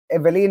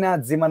Evelina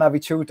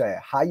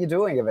Dzimanaviciute. How you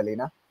doing,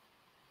 Evelina?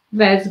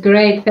 That's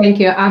great, thank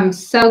you. I'm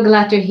so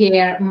glad to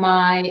hear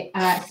my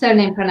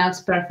surname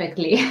pronounced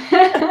perfectly.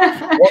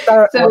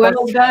 So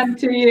well done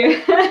to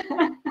you.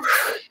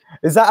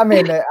 Is that, I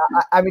mean,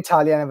 I'm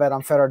Italian, and an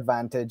unfair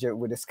advantage.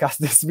 We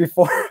discussed this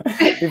before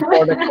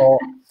the call.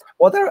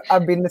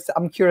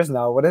 I'm curious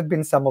now, what have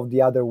been some of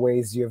the other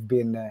ways you've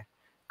been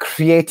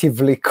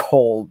creatively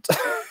called?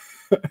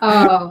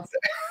 Oh,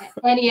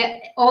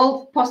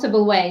 all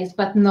possible ways,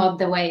 but not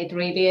the way it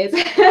really is.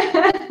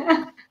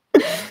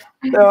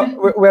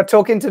 So we're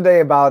talking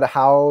today about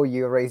how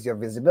you raise your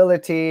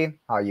visibility,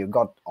 how you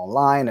got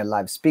online and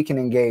live speaking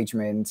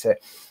engagement.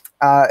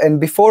 And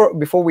before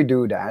we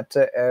do that,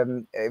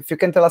 if you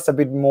can tell us a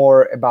bit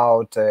more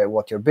about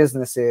what your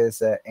business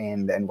is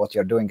and what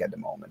you're doing at the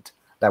moment,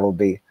 that will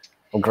be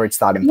a great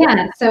starting point.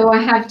 Yeah, so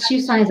I have two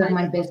sides of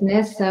my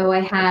business. So I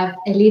have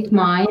Elite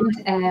Mind,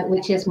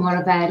 which is more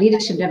of a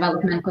leadership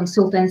development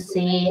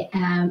consultancy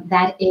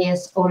that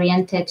is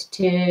oriented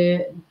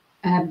to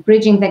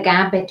bridging the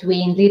gap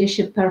between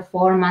leadership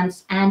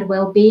performance and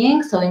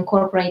well-being. So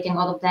incorporating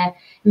all of the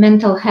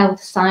mental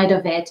health side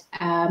of it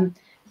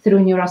through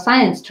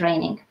neuroscience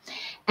training.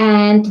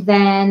 And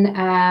then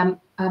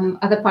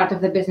other part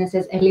of the business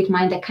is Elite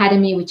Mind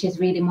Academy, which is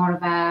really more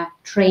of a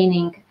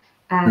training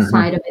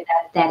side of it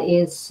that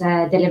is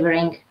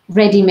delivering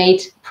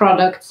ready-made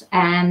products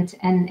and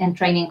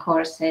training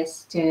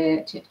courses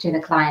to the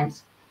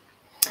clients.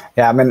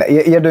 Yeah, I mean,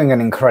 you're doing an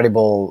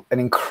incredible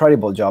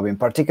job, in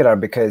particular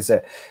because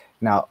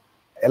now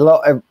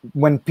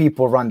when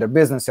people run their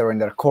business or in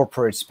their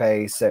corporate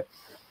space,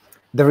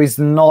 there is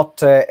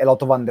not a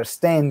lot of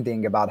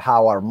understanding about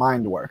how our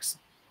mind works,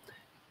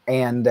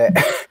 and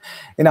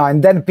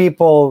and then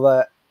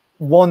people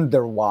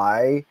wonder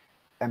why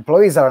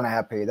employees are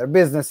unhappy, their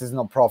business is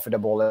not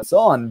profitable, and so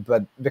on,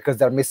 but because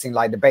they're missing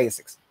like the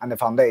basics and the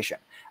foundation.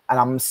 And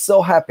I'm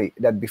so happy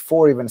that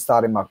before even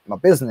starting my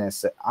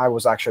business, I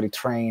was actually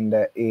trained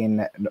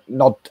in,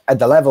 not at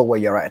the level where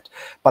you're at,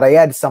 but I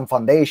had some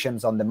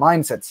foundations on the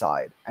mindset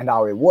side and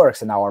how it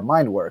works and how our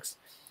mind works.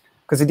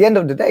 Because at the end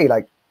of the day,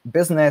 like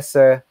business,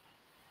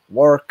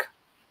 work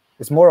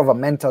is more of a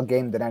mental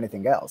game than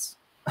anything else.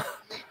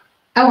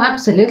 Oh,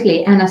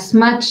 absolutely. And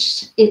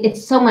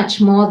it's so much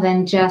more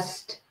than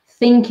just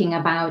thinking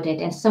about it,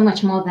 and so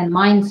much more than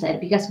mindset,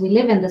 because we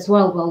live in this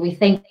world where we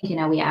think,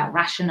 we are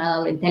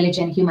rational,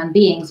 intelligent human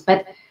beings,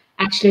 but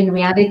actually in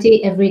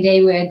reality, every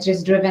day we're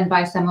just driven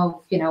by some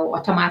of,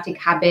 automatic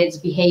habits,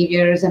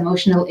 behaviors,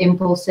 emotional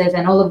impulses,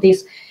 and all of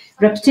these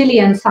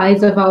reptilian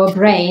sides of our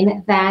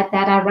brain that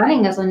are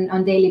running us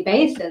on daily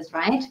basis,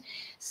 right?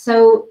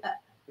 So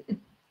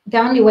the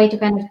only way to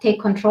kind of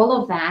take control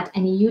of that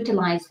and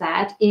utilize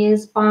that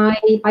is by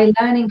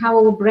learning how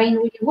our brain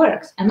really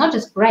works, and not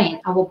just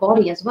brain, our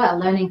body as well,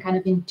 learning kind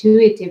of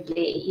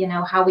intuitively,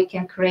 how we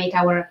can create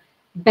our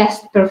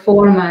best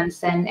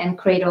performance and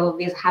create all of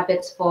these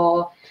habits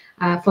for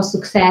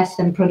success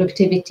and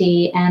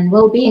productivity and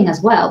well-being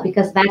as well,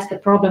 because that's the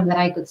problem that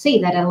I could see,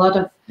 that a lot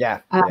of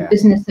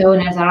business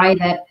owners are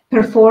either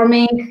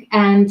performing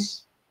and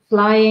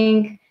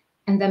flying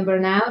and then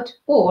burn out,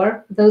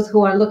 or those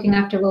who are looking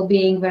after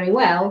well-being very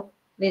well,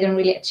 they don't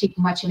really achieve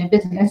much in a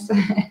business. So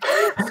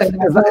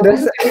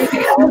balance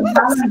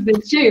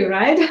the two,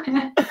 right?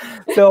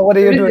 So what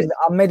are you doing?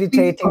 I'm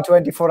meditating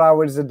 24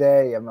 hours a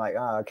day. I'm like,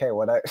 oh, okay,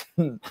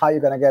 how are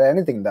you gonna get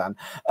anything done?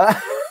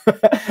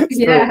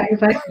 Yeah,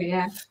 exactly.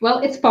 Yeah. Well,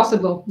 it's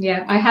possible.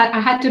 Yeah, I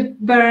had to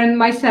burn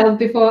myself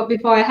before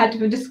I had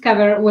to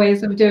discover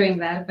ways of doing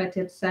that. But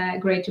it's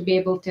great to be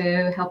able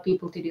to help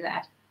people to do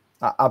that.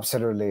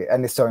 Absolutely,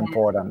 and it's so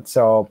important.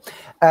 So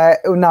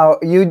now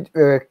you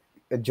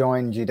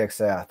joined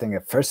GTeX. I think the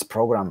first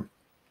program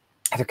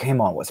that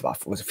came on was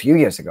a few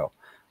years ago.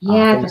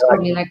 Yeah, it was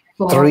probably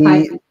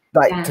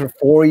like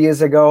 4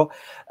 years ago.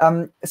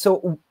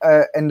 So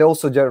and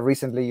also more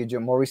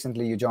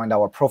recently you joined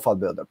our Profile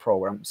Builder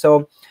program.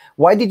 So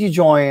why did you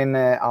join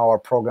our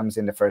programs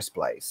in the first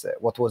place?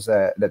 What was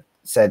that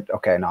said,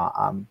 okay, now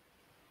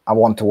I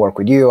want to work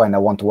with you, and I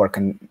want to work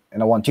and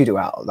I want you to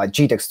help, like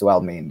GTeX, to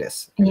help me in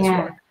this.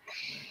 Yeah.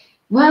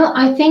 Well,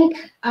 I think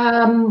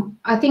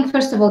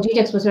first of all,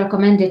 GTeX was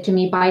recommended to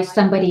me by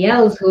somebody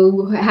else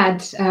who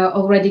had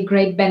already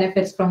great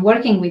benefits from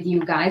working with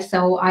you guys.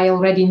 So I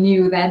already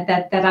knew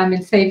that I'm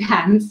in safe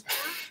hands.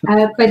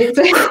 But it's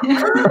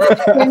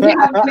when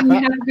you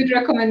have good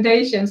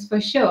recommendations, for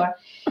sure.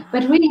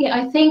 But really,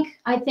 I think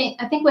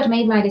what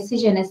made my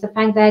decision is the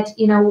fact that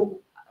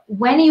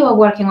when you are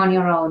working on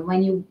your own,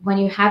 when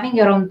you're having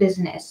your own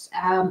business,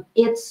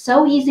 it's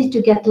so easy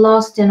to get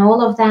lost in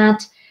all of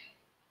that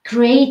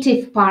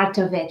creative part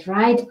of it,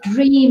 right?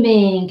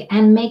 Dreaming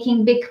and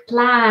making big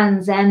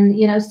plans and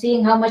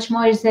seeing how much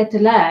more is there to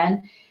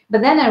learn.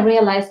 But then I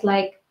realized,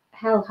 like,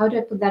 hell, how do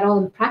I put that all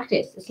in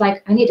practice? It's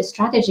like, I need a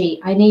strategy.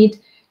 I need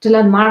to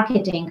learn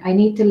marketing. I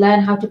need to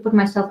learn how to put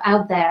myself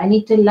out there. I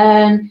need to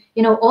learn,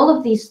 all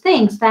of these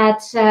things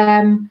that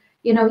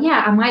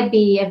I might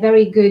be a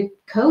very good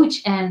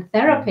coach and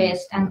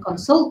therapist and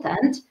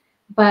consultant,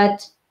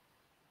 but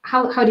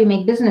how do you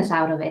make business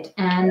out of it?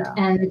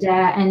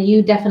 And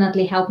you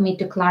definitely helped me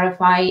to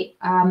clarify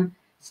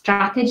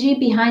strategy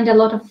behind a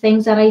lot of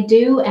things that I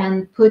do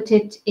and put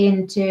it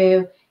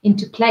into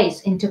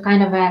place, into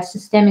kind of a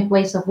systemic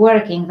ways of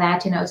working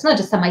that, it's not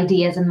just some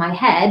ideas in my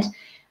head,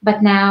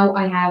 but now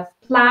I have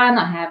plan,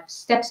 I have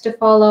steps to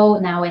follow.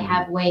 Now I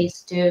have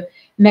ways to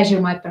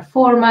measure my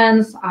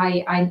performance.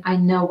 I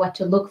know what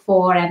to look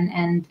for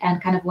and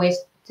kind of ways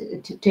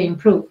to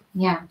improve.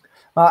 Yeah.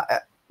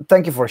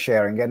 Thank you for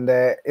sharing. And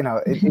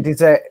it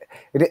is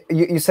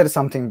you said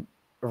something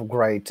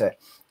great.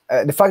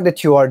 The fact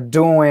that you're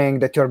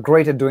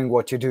great at doing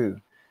what you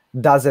do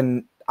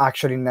doesn't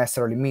actually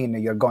necessarily mean that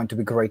you're going to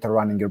be great at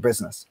running your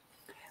business.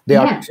 They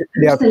are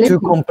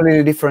two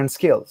completely different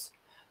skills.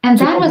 And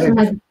that was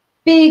my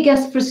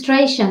biggest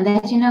frustration,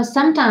 that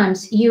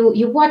sometimes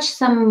you watch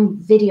some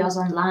videos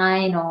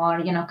online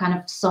or kind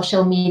of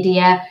social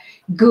media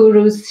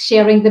gurus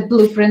sharing the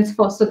blueprints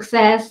for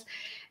success,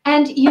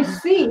 and you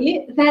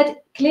see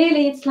that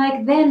clearly it's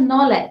like their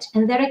knowledge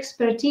and their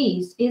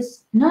expertise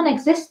is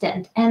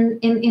non-existent, and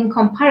in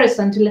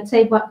comparison to, let's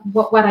say,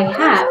 what I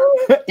have.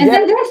 And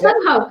then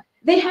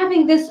they're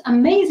having this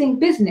amazing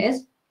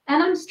business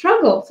and I'm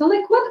struggle. So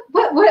like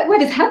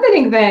what is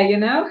happening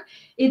there?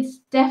 It's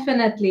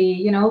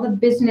definitely, the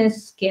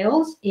business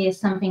skills is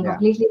something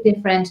completely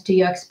different to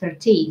your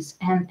expertise,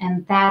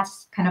 and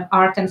that's kind of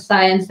art and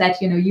science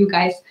that you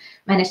guys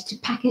managed to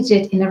package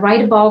it in the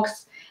right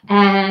box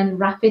and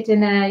wrap it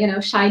in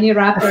a shiny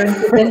wrapper and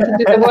present it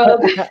to the world.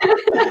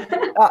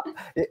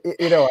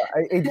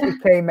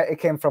 It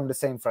came from the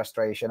same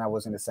frustration. I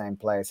was in the same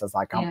place. I was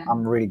like,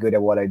 I'm really good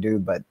at what I do,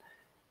 but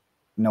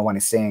no one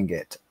is seeing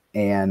it.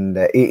 And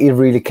it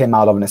really came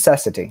out of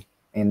necessity.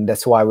 And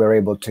that's why we're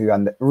able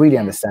to really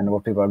understand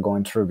what people are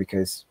going through,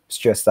 because it's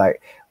just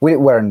like we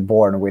weren't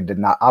born with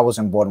I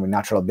wasn't born with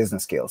natural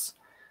business skills.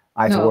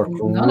 I had to work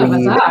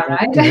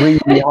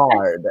really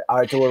hard. I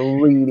had to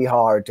work really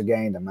hard to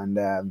gain them. And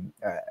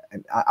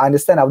I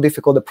understand how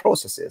difficult the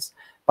process is,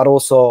 but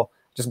also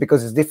just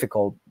because it's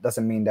difficult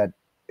doesn't mean that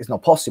it's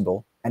not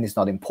possible and it's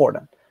not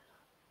important.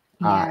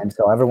 And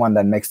so everyone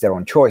then makes their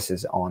own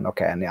choices on,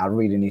 okay, and I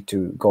really need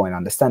to go and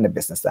understand the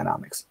business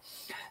dynamics.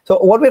 So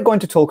what we're going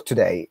to talk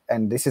today,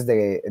 and this is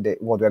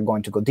what we're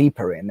going to go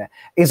deeper in,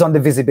 is on the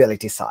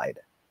visibility side.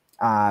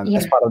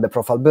 As part of the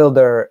Profile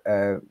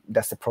Builder,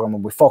 that's the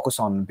program we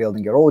focus on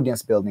building your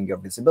audience, building your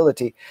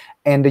visibility.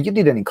 And you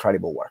did an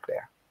incredible work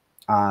there.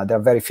 There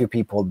are very few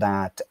people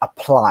that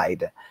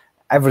applied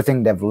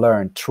everything they've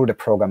learned through the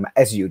program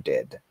as you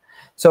did.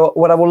 So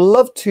what I would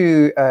love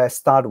to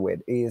start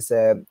with is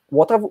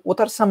what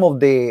are some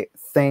of the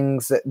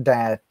things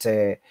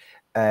that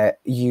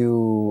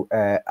you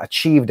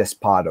achieved as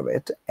part of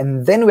it,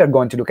 and then we are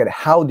going to look at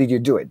how did you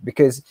do it,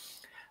 because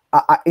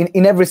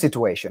in every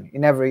situation,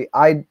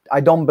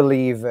 I don't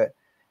believe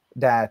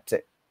that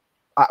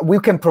we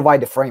can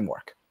provide the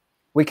framework,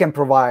 we can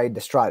provide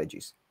the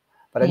strategies,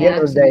 but at the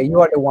end of the day, you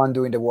are the one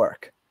doing the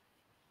work.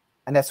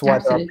 And that's why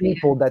there are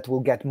people that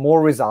will get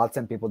more results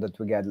and people that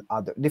will get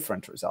other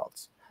different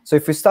results. So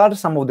if we start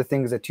some of the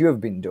things that you have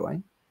been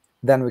doing,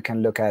 then we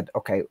can look at,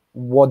 okay,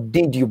 what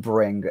did you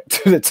bring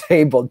to the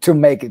table to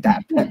make it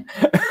happen?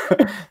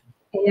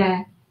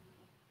 Yeah.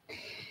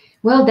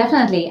 Well,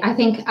 definitely. I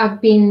think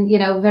I've been,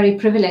 very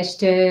privileged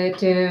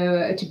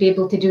to be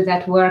able to do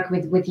that work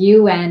with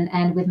you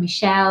and with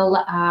Michelle,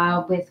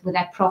 with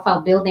that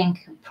profile building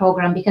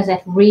program, because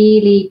it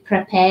really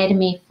prepared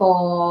me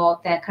for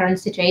the current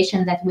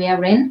situation that we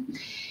are in.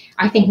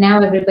 I think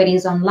now everybody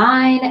is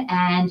online,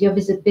 and your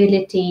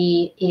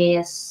visibility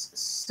is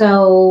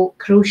so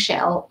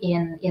crucial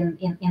in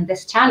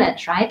this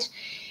challenge, right?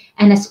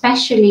 And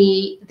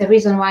especially the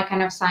reason why I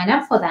kind of sign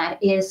up for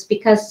that is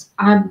because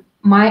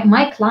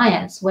my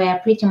clients were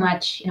pretty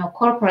much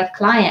corporate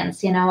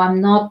clients.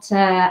 I'm not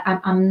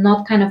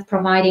kind of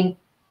providing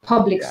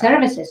public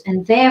services,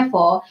 and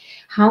therefore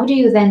how do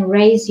you then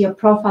raise your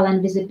profile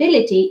and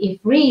visibility if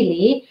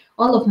really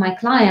all of my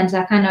clients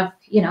are kind of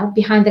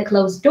behind the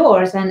closed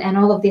doors and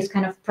all of these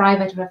kind of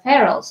private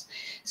referrals?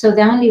 So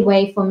the only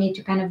way for me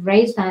to kind of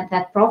raise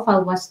that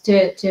profile was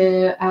to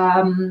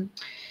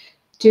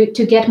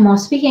get more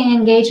speaking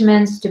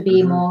engagements, to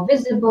be more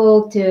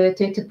visible,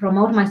 to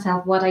promote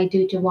myself, what I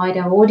do to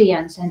wider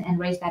audience and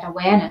raise that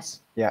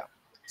awareness. Yeah.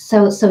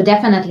 So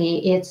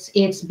definitely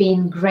it's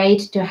been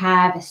great to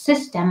have a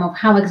system of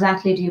how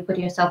exactly do you put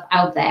yourself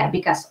out there,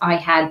 because I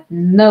had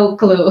no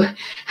clue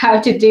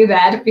how to do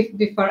that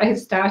before I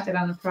started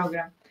on the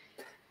program.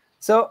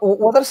 So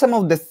what are some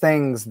of the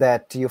things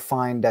that you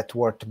find that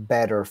worked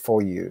better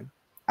for you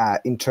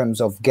in terms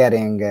of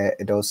getting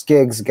those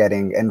gigs,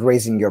 and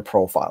raising your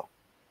profile?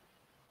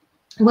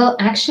 Well,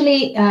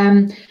 actually,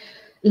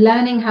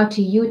 learning how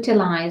to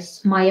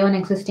utilize my own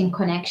existing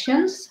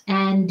connections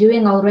and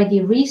doing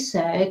already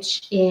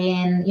research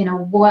in,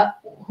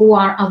 who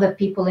are other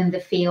people in the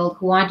field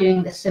who are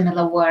doing the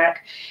similar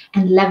work,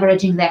 and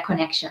leveraging their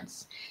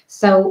connections.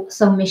 So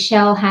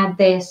Michelle had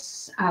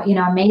this,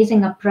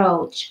 amazing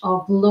approach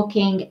of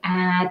looking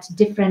at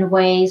different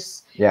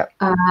ways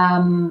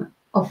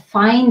of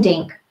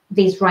finding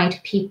these right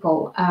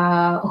people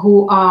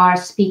who are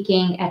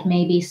speaking at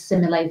maybe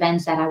similar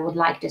events that I would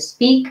like to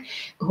speak,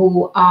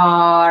 who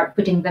are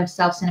putting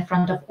themselves in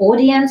front of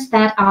audience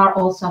that are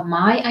also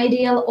my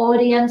ideal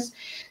audience.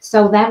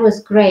 So that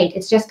was great.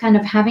 It's just kind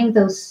of having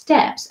those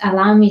steps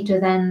allow me to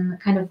then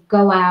kind of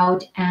go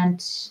out and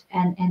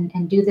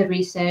do the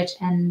research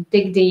and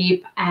dig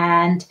deep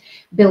and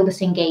build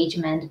this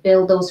engagement,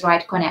 build those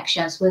right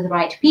connections with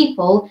right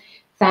people.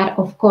 That,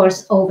 of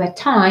course, over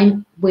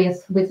time,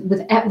 with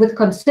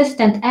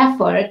consistent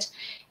effort,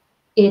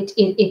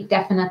 it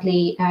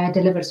definitely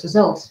delivers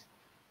results.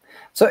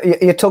 So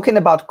you're talking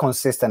about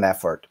consistent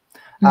effort.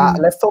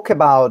 Let's talk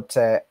about,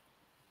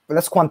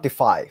 let's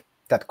quantify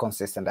that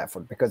consistent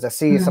effort, because I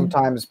see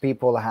sometimes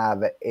people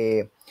have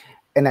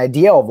an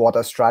idea of what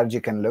a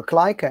strategy can look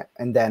like,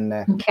 and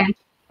then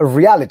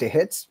reality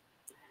hits,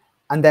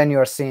 and then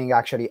you're seeing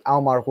actually how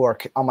much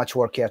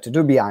work you have to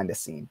do behind the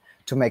scene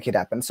to make it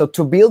happen. So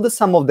to build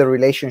some of the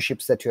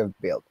relationships that you have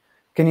built,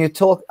 can you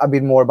talk a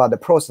bit more about the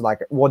process?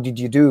 Like, what did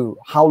you do?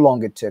 How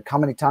long it took? How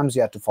many times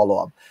you had to follow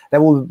up?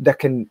 That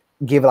can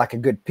give like a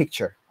good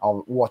picture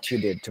of what you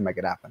did to make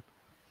it happen.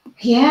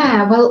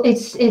 Yeah, well,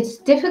 it's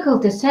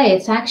difficult to say.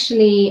 It's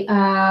actually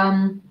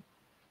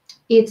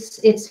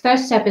its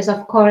first step is,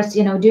 of course,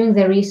 doing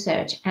the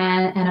research,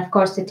 and of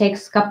course it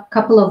takes a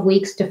couple of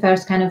weeks to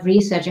first kind of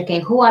research, okay,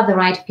 who are the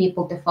right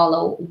people to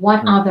follow,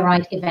 what are the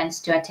right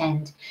events to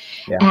attend.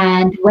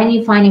 And when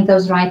you're finding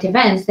those right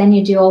events, then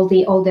you do all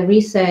the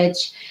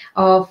research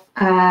of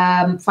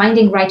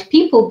finding right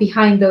people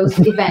behind those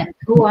events.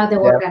 Who are the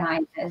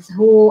organizers,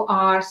 who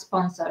are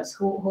sponsors,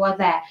 who are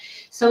there.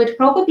 So it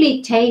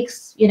probably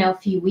takes a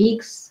few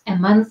weeks, a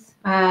month,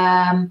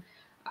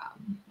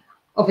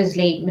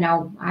 obviously,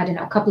 I don't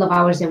know, a couple of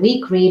hours a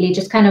week, really,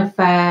 just kind of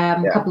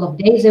a couple of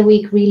days a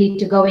week, really,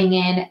 to going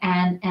in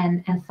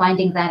and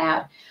finding that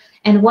out.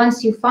 And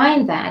once you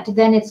find that,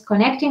 then it's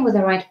connecting with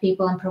the right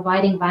people and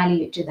providing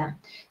value to them.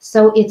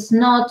 So it's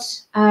not,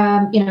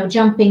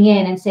 jumping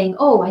in and saying,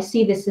 oh, I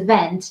see this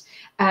event,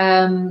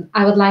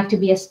 I would like to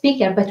be a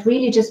speaker, but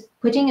really just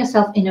putting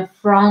yourself in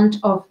front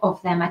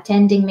of them,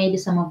 attending maybe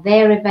some of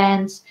their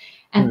events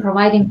and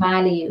providing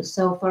value.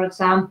 So, for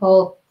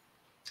example,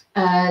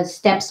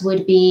 steps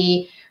would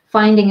be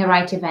finding a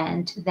right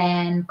event,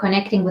 then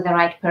connecting with the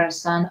right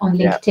person on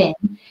LinkedIn,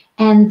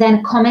 and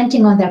then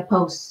commenting on their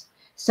posts.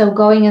 So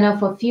going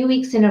for a few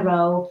weeks in a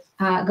row,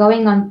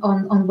 going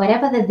on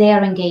whatever that they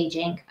are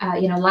engaging,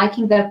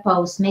 liking their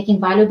posts, making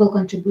valuable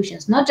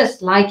contributions, not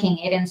just liking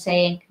it and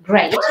saying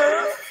great,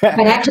 but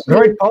actually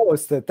great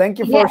post. Thank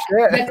you for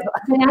sharing.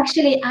 But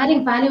actually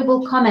adding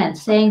valuable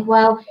comments, saying,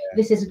 well,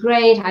 this is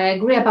great. I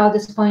agree about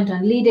this point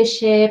on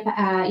leadership.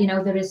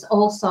 There is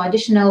also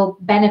additional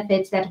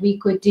benefits that we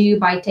could do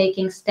by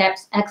taking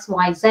steps X,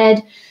 Y, Z.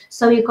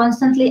 So you're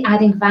constantly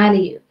adding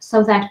value.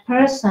 So that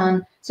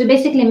person, so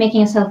basically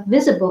making yourself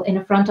visible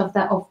in front of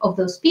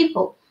those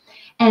people.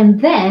 And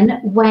then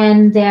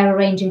when they're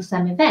arranging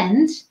some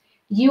event,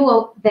 you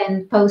are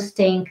then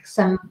posting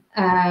some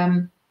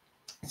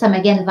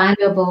again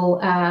valuable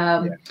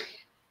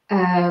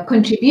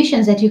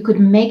contributions that you could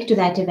make to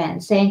that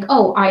event, saying,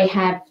 oh, I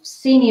have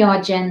seen your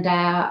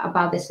agenda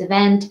about this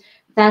event.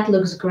 That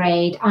looks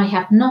great. I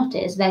have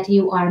noticed that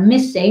you are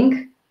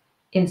missing,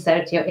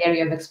 insert your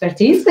area of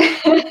expertise.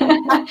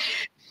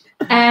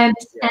 And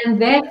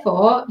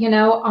therefore,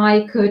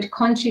 I could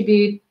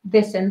contribute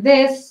this and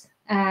this,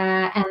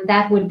 and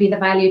that would be the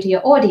value to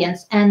your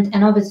audience. And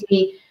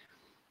obviously,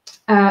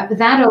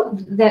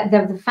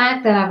 the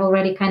fact that I've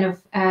already kind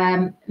of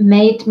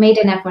made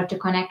an effort to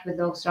connect with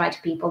those right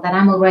people, that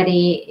I'm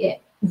already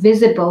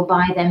visible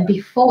by them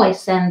before I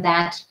send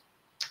that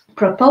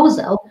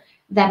proposal,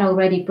 that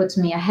already puts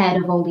me ahead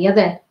of all the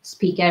other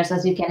speakers.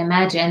 As you can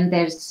imagine,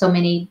 there's so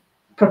many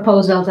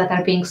proposals that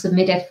are being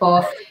submitted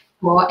for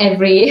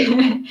every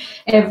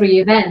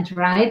event,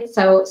 right?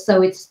 So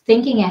it's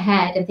thinking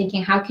ahead and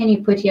thinking, how can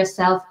you put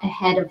yourself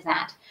ahead of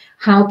that?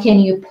 How can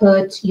you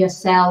put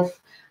yourself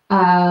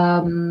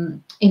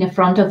in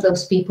front of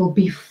those people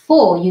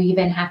before you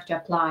even have to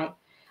apply?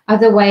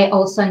 Other way,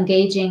 also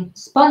engaging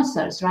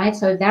sponsors, right?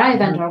 So if there are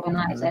event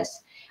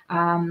organizers,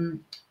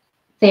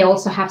 they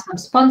also have some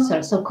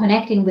sponsors. So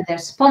connecting with their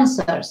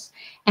sponsors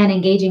and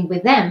engaging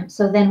with them.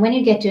 So then when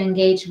you get to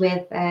engage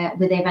with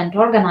event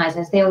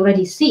organizers, they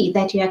already see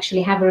that you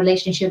actually have a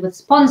relationship with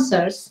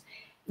sponsors.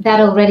 That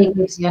already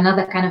gives you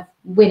another kind of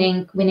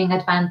winning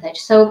advantage.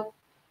 So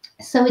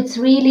it's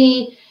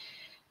really,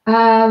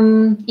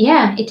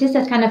 it is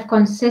that kind of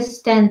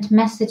consistent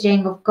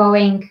messaging of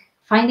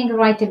finding the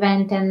right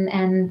event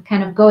and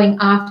kind of going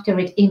after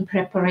it in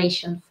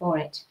preparation for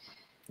it.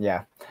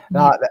 Yeah.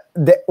 Now,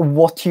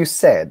 what you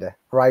said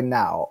right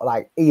now,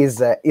 like,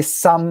 is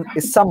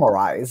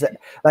summarized,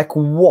 like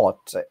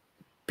what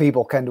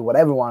people can do, what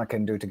everyone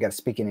can do to get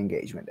speaking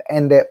engagement.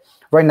 And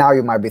right now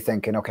you might be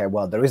thinking, okay,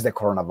 well, there is the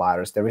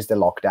coronavirus, there is the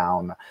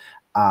lockdown,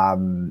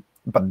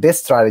 but these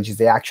strategies,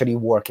 they actually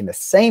work in the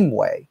same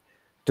way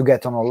to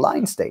get on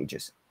online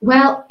stages?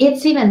 Well,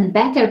 it's even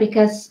better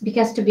because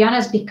to be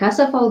honest, because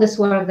of all this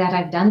work that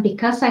I've done,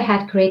 because I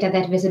had created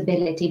that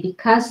visibility,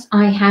 because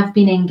I have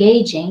been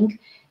engaging,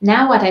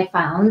 now what I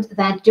found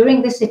that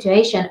during this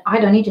situation, I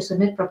don't need to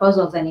submit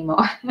proposals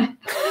anymore.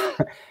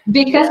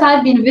 Because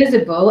I've been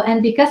visible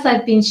and because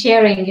I've been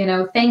sharing,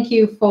 thank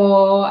you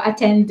for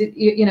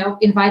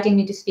inviting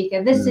me to speak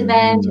at this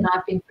event.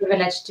 I've been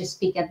privileged to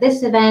speak at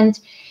this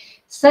event.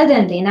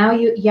 Suddenly, now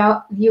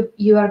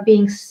you are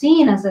being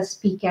seen as a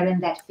speaker in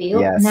that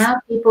field. Yes.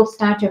 Now people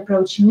start to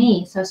approach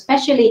me. So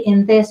especially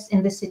in this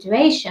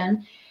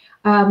situation,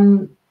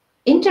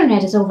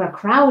 internet is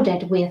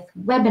overcrowded with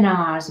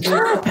webinars,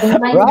 with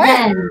online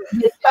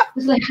events.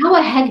 It's like, how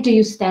the heck do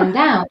you stand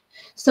out?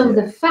 So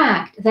the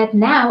fact that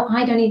now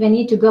I don't even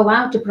need to go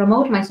out to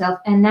promote myself,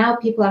 and now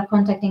people are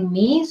contacting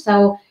me.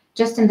 So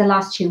just in the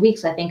last 2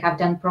 weeks, I think I've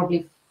done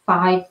probably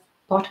 5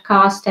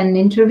 podcasts and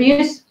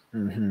interviews.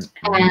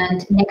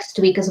 And next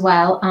week as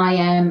well,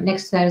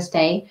 next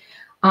Thursday,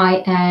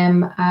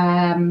 I'm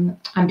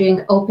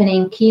doing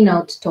opening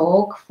keynote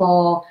talk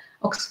for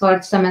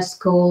Oxford Summer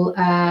School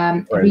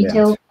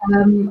retail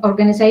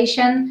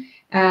organization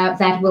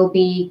that will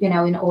be, in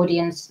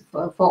audience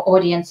for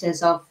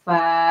audiences of,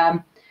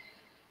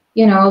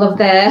 all of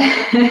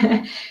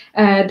the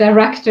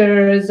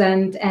directors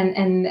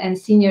and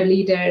senior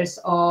leaders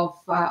of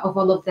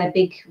all of the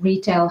big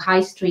retail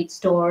high street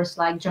stores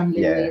like John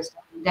Lewis,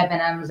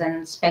 Debenhams,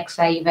 and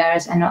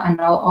Specsavers, and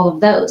all of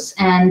those.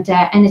 And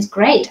it's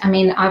great. I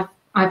mean,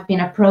 I've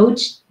been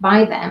approached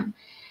by them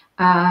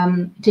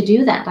to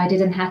do that. I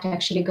didn't have to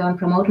actually go and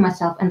promote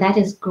myself, and that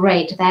is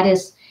great. That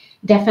is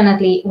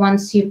definitely,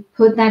 once you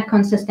put that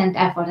consistent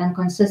effort and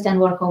consistent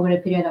work over a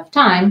period of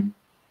time,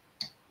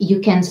 you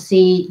can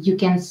see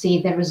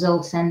the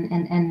results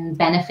and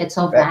benefits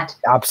of that.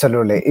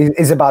 Absolutely.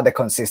 It's about the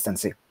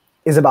consistency.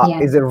 It's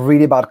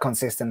really about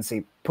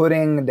consistency,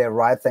 putting the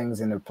right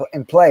things in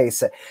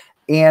place,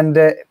 and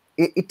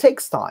it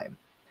takes time.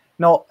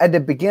 Now, at the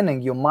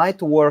beginning, you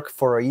might work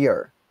for a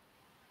year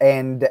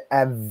and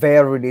have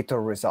very little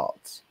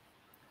results,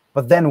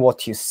 but then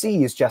what you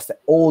see is just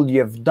all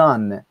you've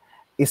done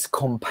is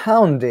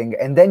compounding,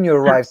 and then you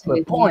arrive to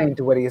a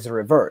point where it is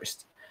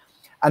reversed.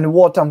 And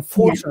what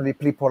unfortunately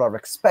people are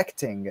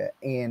expecting,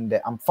 and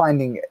I'm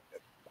finding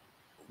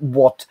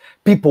what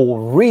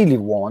people really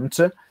want,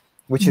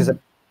 which is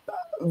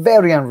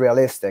very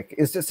unrealistic,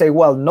 is to say,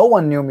 well, no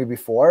one knew me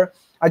before.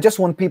 I just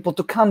want people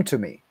to come to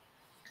me.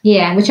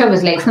 Yeah, which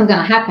obviously it's not going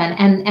to happen.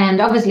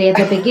 And obviously at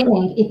the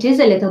beginning, it is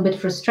a little bit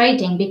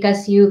frustrating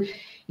because you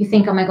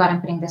think, oh my God, I'm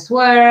putting this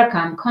work,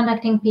 I'm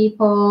contacting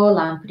people,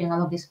 I'm putting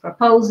all of these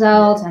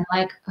proposals, and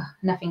like,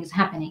 nothing is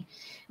happening.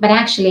 But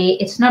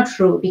actually, it's not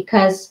true,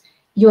 because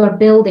you're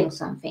building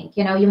something.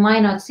 You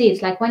might not see.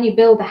 It's like when you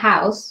build a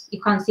house,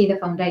 you can't see the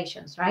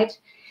foundations, right?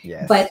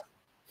 Yes. But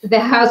the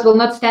house will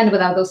not stand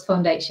without those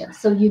foundations.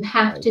 So you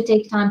have to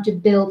take time to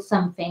build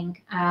something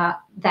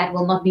that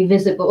will not be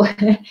visible,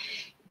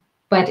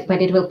 but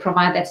it will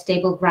provide that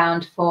stable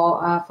ground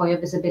for your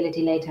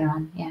visibility later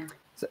on. Yeah.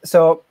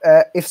 So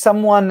if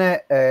someone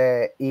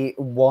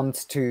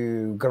wants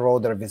to grow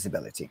their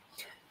visibility,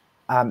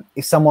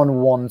 if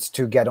someone wants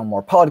to get on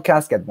more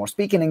podcasts, get more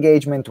speaking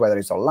engagement, whether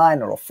it's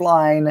online or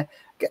offline,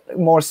 get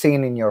more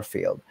seen in your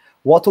field,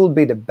 what will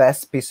be the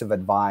best piece of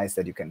advice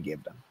that you can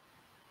give them?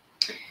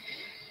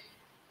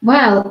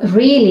 Well,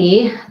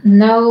 really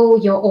know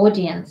your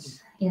audience.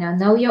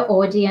 Know your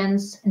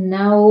audience,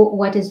 know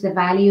what is the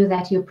value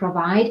that you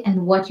provide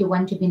and what you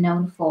want to be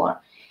known for.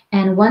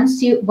 And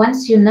once you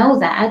know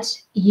that,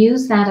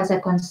 use that as a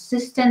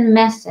consistent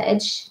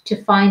message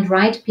to find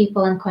right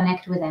people and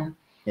connect with them.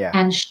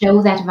 And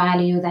show that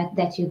value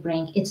that you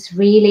bring. It's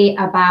really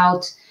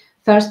about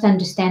first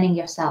understanding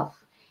yourself.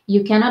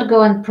 You cannot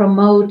go and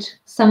promote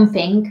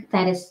something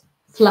that is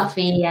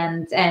fluffy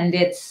and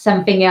it's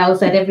something else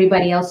that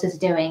everybody else is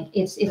doing.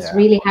 It's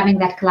really having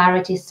that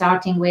clarity,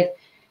 starting with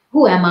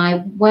who am I,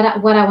 what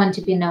I want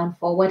to be known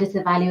for, what is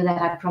the value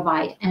that I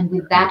provide, and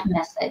with that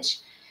message,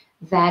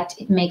 that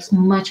it makes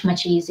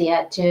much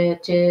easier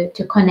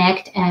to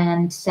connect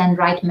and send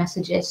right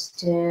messages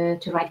to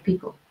right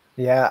people.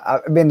 Yeah,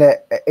 I mean,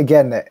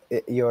 again,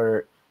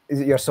 you're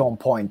so on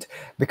point,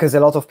 because a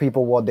lot of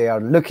people, what they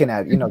are looking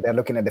at, they're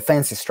looking at the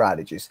fancy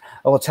strategies.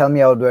 Oh, tell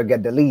me how do I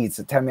get the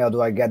leads? Tell me how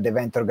do I get the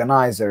event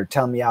organizer?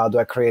 Tell me how do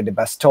I create the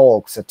best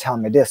talks? Tell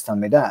me this, tell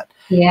me that.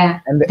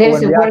 Yeah, and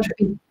there's a work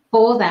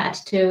before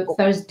that to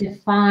first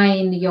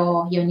define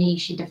your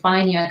niche,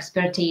 define your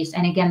expertise,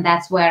 and again,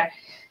 that's where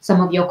some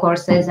of your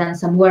courses and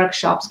some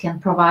workshops can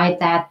provide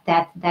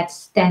that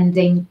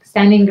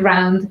standing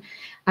ground.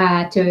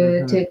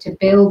 To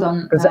build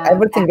on, because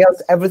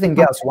everything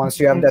else once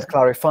you have that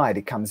clarified,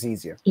 it comes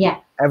easier. Yeah,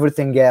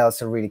 everything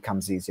else really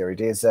comes easier. It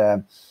is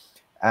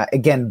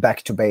again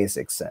back to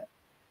basics,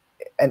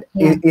 and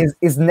it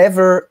is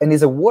never, and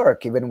is a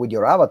work even with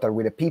your avatar,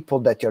 with the people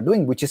that you're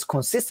doing, which is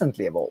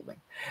consistently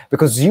evolving,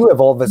 because you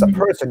evolve as a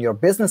person, your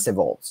business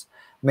evolves.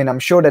 I mean, I'm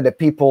sure that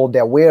the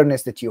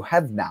awareness that you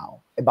have now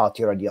about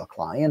your ideal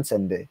clients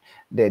and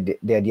the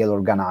ideal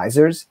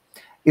organizers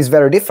is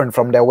very different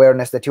from the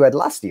awareness that you had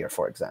last year,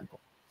 for example.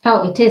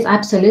 Oh, it is,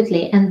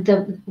 absolutely. And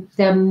the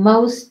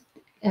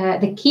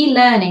key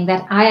learning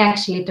that I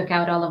actually took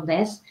out all of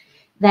this,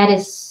 that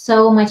is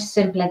so much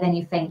simpler than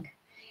you think.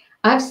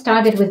 I've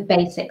started with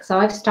basics. So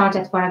I've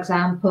started, for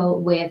example,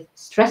 with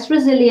stress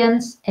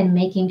resilience and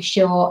making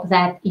sure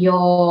that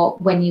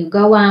when you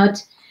go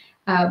out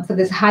for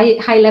this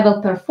high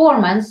level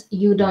performance,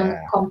 you don't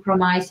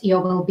compromise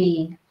your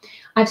well-being.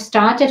 I've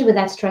started with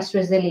that stress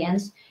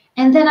resilience.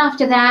 And then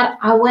after that,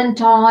 I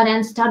went on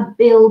and started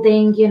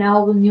building,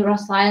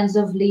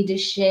 neuroscience of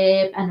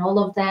leadership and all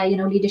of that,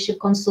 leadership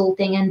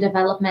consulting and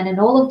development and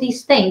all of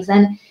these things.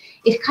 And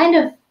it kind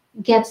of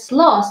gets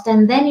lost.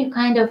 And then you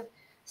kind of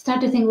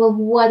start to think, well,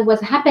 what was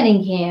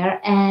happening here?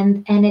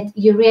 And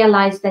you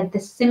realize that the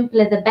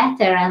simpler, the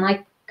better. And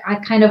I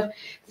kind of,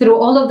 through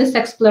all of this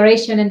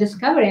exploration and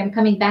discovery, I'm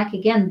coming back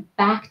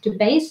to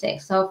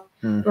basics of,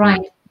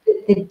 right,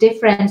 the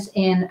difference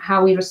in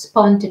how we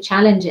respond to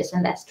challenges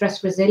and that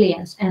stress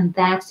resilience. And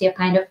that's your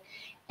kind of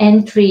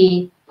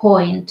entry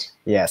point.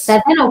 Yes.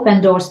 That then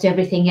open doors to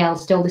everything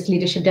else, to all this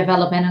leadership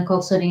development and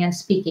consulting and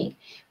speaking.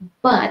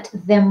 But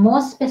the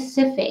more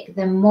specific,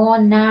 the more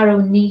narrow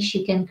niche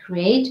you can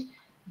create,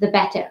 the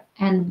better.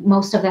 And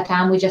most of the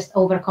time we just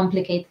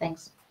overcomplicate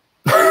things.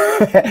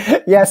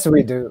 Yes,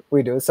 we do.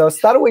 So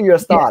start when you're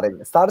starting.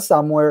 Yeah. Start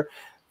somewhere.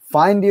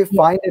 Find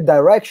a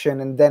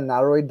direction, and then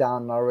narrow it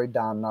down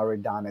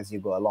as you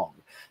go along.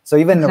 So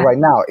even right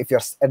now, if you're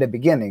at the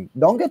beginning,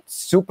 don't get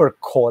super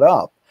caught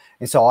up.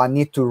 And so I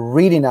need to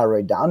really narrow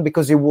it down,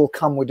 because it will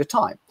come with the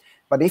time.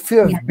 But if you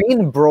have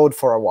been broad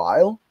for a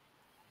while,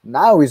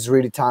 now is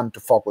really time to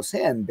focus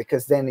in,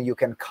 because then you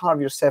can carve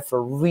yourself a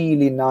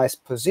really nice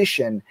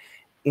position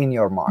in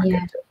your market.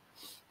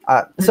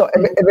 Yeah. So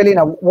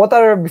Evelina,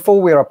 before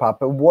we wrap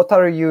up, what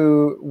are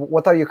you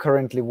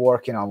currently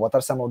working on? What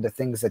are some of the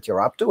things that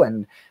you're up to,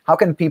 and how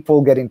can people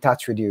get in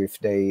touch with you if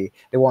they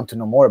want to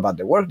know more about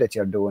the work that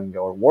you're doing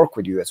or work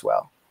with you as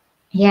well?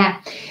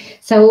 Yeah,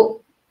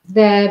 so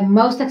the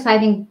most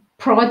exciting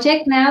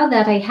project now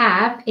that I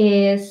have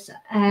is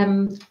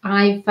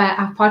I've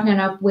partnered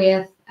up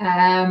with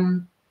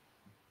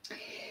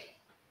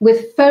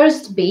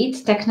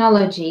FirstBeat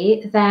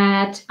technology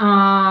that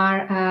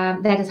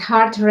is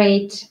heart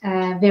rate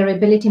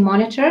variability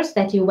monitors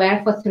that you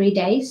wear for 3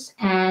 days,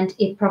 and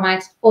it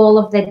provides all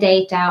of the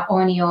data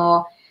on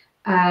your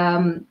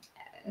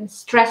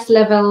stress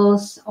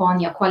levels, on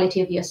your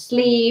quality of your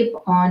sleep,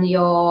 on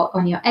your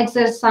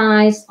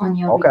exercise, on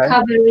your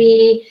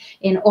recovery,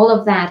 in all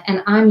of that.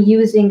 And I'm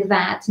using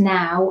that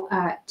now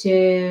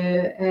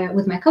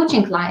with my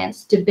coaching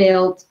clients to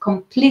build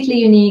completely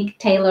unique,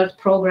 tailored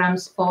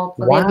programs for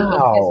their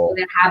behaviors, for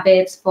their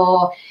habits,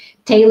 for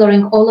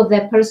tailoring all of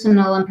their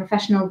personal and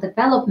professional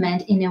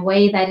development in a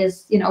way that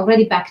is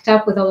already backed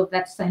up with all of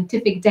that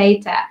scientific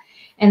data,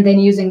 and then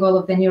using all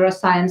of the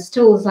neuroscience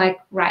tools,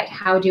 like, right,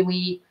 how do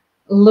we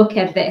look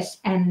at this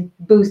and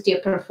boost your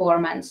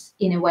performance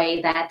in a way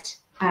that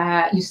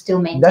you still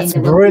maintain. That's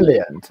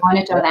brilliant.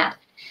 Monitor that.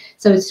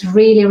 So it's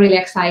really, really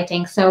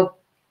exciting. So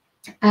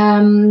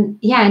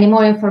any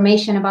more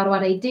information about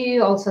what I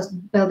do, also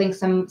building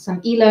some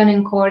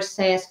e-learning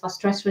courses for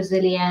stress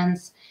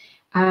resilience.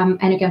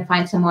 And you can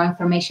find some more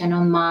information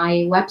on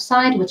my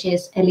website, which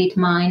is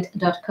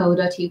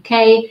elitemind.co.uk.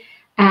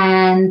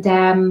 And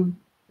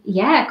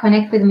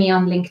connect with me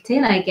on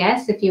LinkedIn, I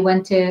guess, if you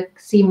want to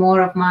see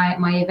more of my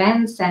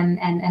events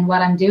and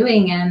what I'm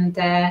doing and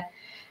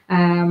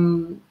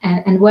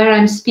where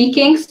I'm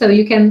speaking, so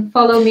you can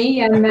follow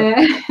me and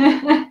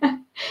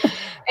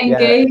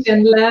engage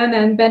and learn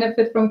and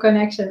benefit from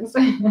connections.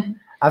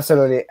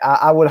 Absolutely.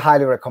 I would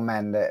highly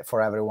recommend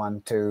for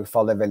everyone to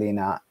follow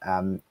Evelina.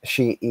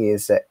 She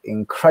is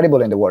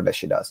incredible in the work that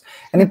she does.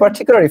 And in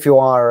particular, if you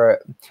are,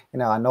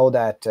 I know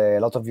that a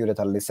lot of you that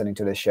are listening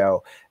to the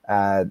show,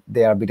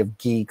 they are a bit of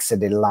geeks.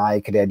 They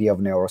like the idea of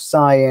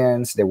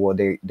neuroscience.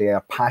 They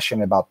are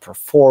passionate about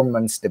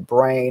performance, the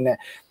brain.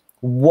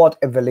 What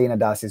Evelina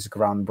does is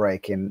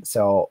groundbreaking.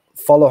 So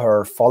follow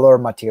her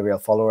material,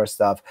 follow her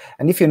stuff.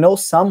 And if you know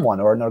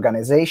someone or an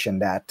organization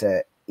that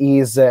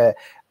is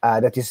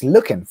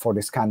looking for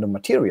this kind of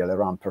material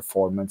around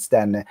performance,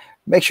 then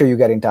make sure you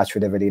get in touch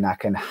with Evelina. I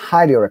can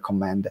highly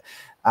recommend.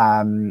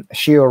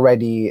 She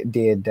already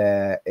did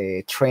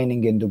a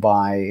training in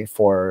Dubai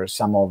for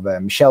some of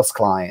Michelle's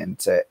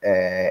clients,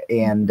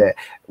 and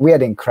we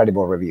had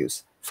incredible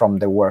reviews from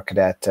the work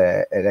that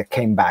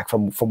came back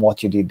from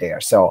what you did there.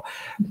 So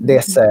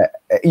this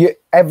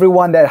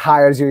everyone that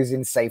hires you is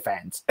in safe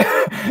hands.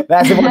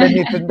 That's what they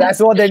need to. That's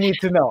what they need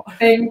to know.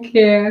 Thank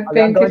you. I'm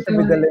going to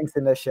put the links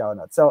in the show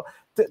notes. So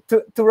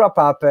to wrap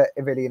up,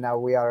 Evelina,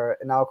 we are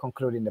now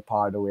concluding the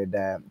part with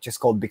just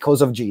called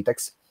Because of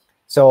GTeX.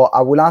 So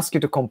I will ask you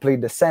to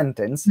complete the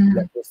sentence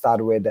that we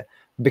start with,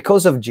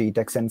 because of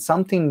GTeX, and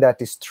something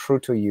that is true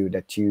to you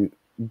that you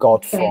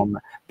got from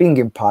being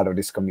in part of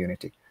this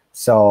community.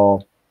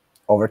 So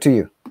over to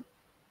you.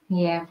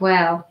 Yeah,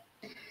 well,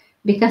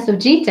 because of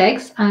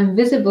GTeX, I'm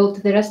visible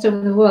to the rest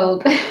of the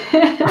world.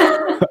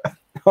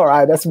 All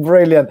right, that's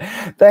brilliant.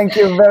 Thank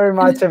you very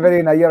much,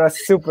 Evelina. You're a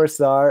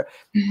superstar.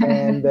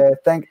 And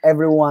thank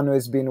everyone who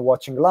has been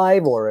watching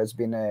live or has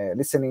been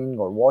listening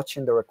or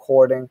watching the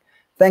recording.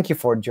 Thank you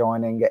for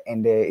joining.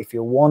 And if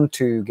you want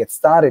to get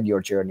started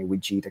your journey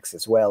with GTeX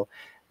as well,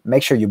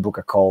 make sure you book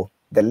a call.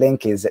 The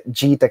link is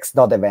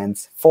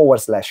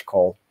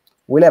gtex.events/call.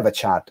 We'll have a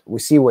chat. We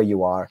see where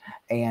you are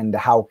and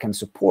how can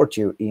support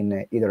you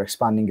in either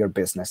expanding your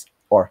business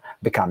or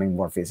becoming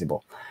more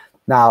visible.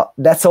 Now,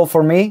 that's all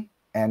for me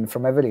and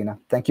from Evelina.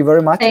 Thank you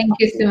very much. Thank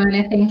you,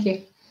 Simone. Thank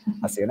you.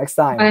 I'll see you next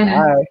time. Bye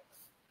now. Bye.